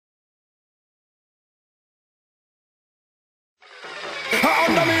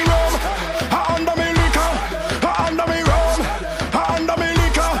under me rum, under me liquor, under me rum, under me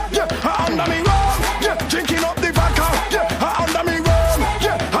liquor, yeah, under me rum, yeah, drinking up the vodka, yeah, under me rum,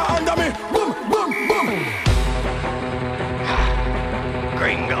 yeah, under me boom, boom, boom.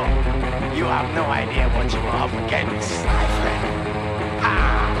 Gringo, you have no idea what you are up against, my friend.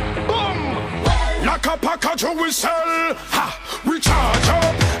 Boom! Like a package we sell, we charge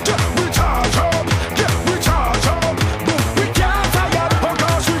up, yeah, we charge up, yeah, we charge up. Boom, we can't tire, oh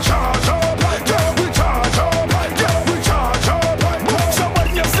gosh, we charge up, yeah, we charge up, yeah, we charge up. Boom, so when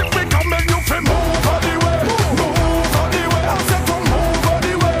you see me coming, you feel move all the way, move all the way. I said to move all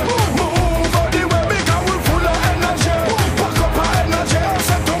the way, move all the way. Because we full of energy, pack up our energy. I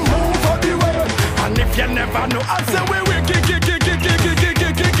said to move all the way. And if you never know, I say we wicked,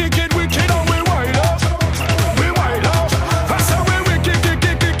 wicked, we kid on we wild up, we wild up. I say we wicked, we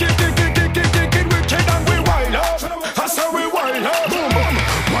kid on we wild up. I say we wild up. Boom, boom.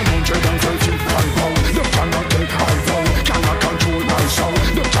 135 pounds, you cannot take high down, cannot control my sound,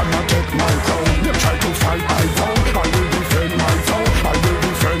 you cannot take my crown. You try to fight I down, I will defend my town, I will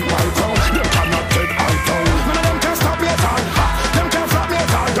defend my crown. You cannot take I down. None of them can stop me at all, them can't flop me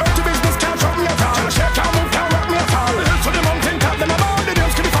at all. Dirty business can't drop me at all. Shake, can't move, can't rock me at all. So the mountain top, them about the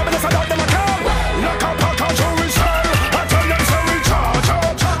names, could be fabulous, I doubt them at all. Like a package we sell, I tell them say we charge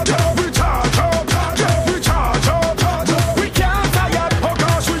up, yeah, we charge up, yeah, we charge up. We can't tire, oh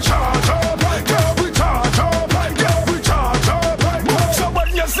gosh, we charge up, yeah, we charge up, yeah, we charge up. So when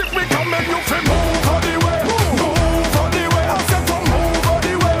you see me coming, you feel move all the way, move all the way. I said to move all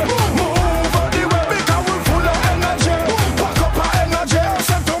the way, move all the way. Because we full of energy, pack up our energy. I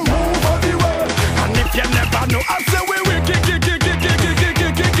said to move all the way. And if you never know, I say we wicked,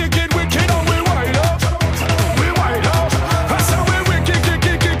 wicked and we wild up, we wild up. I say we wicked,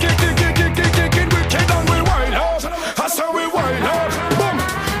 wicked and we wild up. I say we wild up. Boom.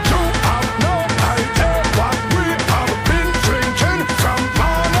 You have no idea what we have been drinking from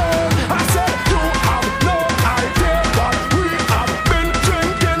morning. I said you have no idea what we have been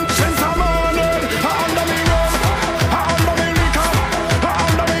drinking since the morning. Under me rum, under me liquor,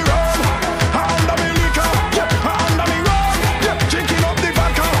 under me rum, under me liquor, yeah, under me rum, yeah, drinking up the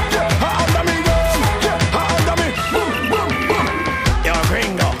vodka, yeah, under me rum, yeah, under me boom, boom, boom. Yo,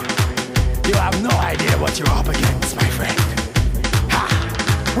 Gringo, you have no idea what you're up against, my friend. Ha!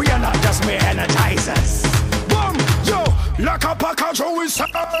 We are not just mere energizers. Boom, yo, like a package we sell,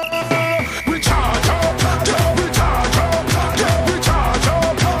 we charge up, yeah, we charge up, yeah, we charge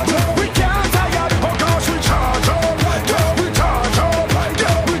up. We can't tire, oh gosh, we charge up, yeah, we charge up,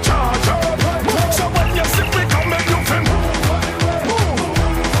 yeah, we charge up. So when you see me coming, you feel move all the way,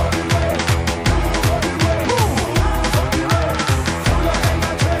 move all the way, move all the way, move all the way. Full of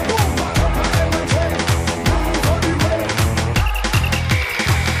energy, pack up our energy, move all the way.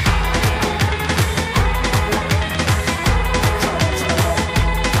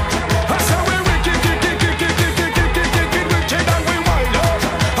 I say we wicked, wicked and we wild up.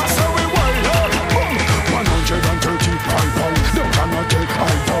 I say we wild up. Boom. 135 pounds, them cannot take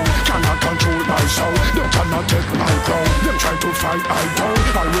I down, cannot control my sound, them cannot take my crown. Them try to fight I down,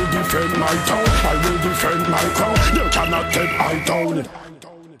 I will defend my town, I will defend my crown. Them cannot take I down.